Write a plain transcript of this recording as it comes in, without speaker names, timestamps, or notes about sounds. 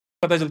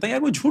पता चलता है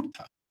यार वो झूठ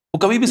था, वो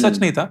कभी भी सच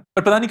नहीं था,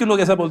 पर पता नहीं क्यों लोग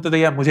ऐसा बोलते थे,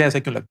 यार मुझे ऐसा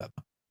क्यों लगता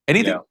था।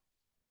 Anything?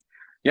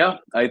 Yeah,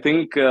 I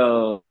think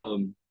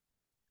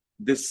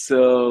this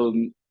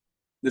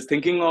this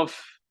thinking of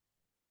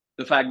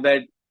the fact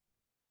that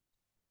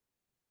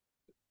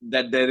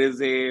there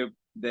is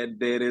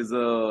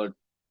a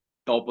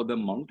top of the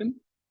mountain,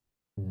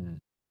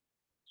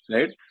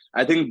 right?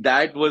 I think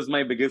that was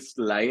my biggest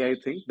lie. I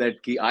think that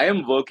I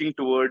am working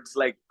towards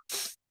like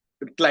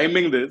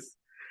climbing this,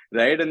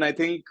 right? And I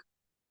think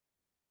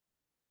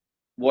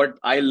what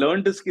I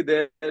learned is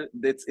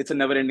it's a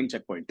never ending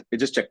checkpoint.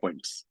 It's just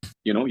checkpoints.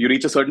 You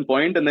reach a certain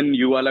point and then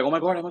you are like, oh my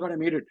god, I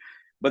made it.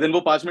 But then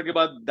wo 5 minute ke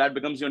baad, that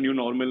becomes your new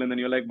normal, and then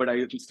you're like, but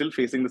I'm still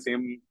facing the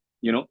same.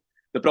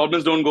 The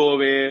problems don't go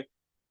away.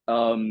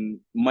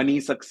 Money,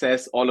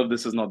 success, all of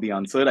this is not the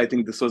answer. I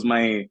think this was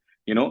my,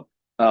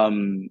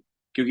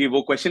 क्योंकि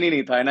वो question ही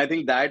नहीं था, and I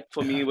think that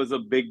for me was a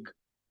big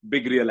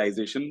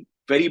realization,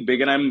 very big,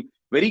 and I'm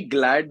very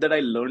glad that I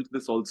learned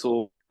this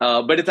also.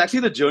 But it's actually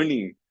the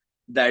journey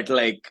that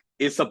like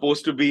is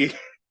supposed to be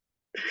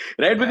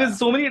right, because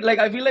so many, like,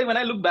 I feel like when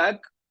I look back,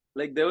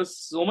 like there was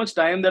so much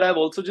time that I've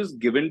also just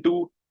given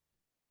to,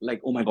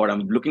 like, oh my god,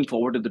 I'm looking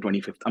forward to the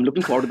 25th, I'm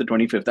looking forward to the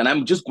 25th, and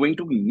I'm just going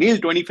to nail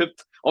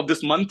 25th of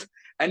this month,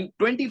 and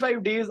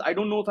 25 days I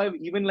don't know if I've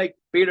even like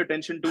paid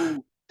attention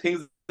to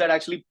things that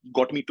actually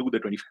got me to the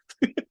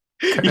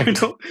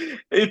 25th.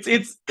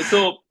 It's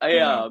so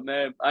yeah,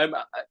 man,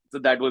 so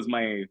that was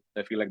my,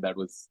 I feel like that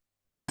was,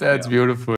 That's yeah. beautiful.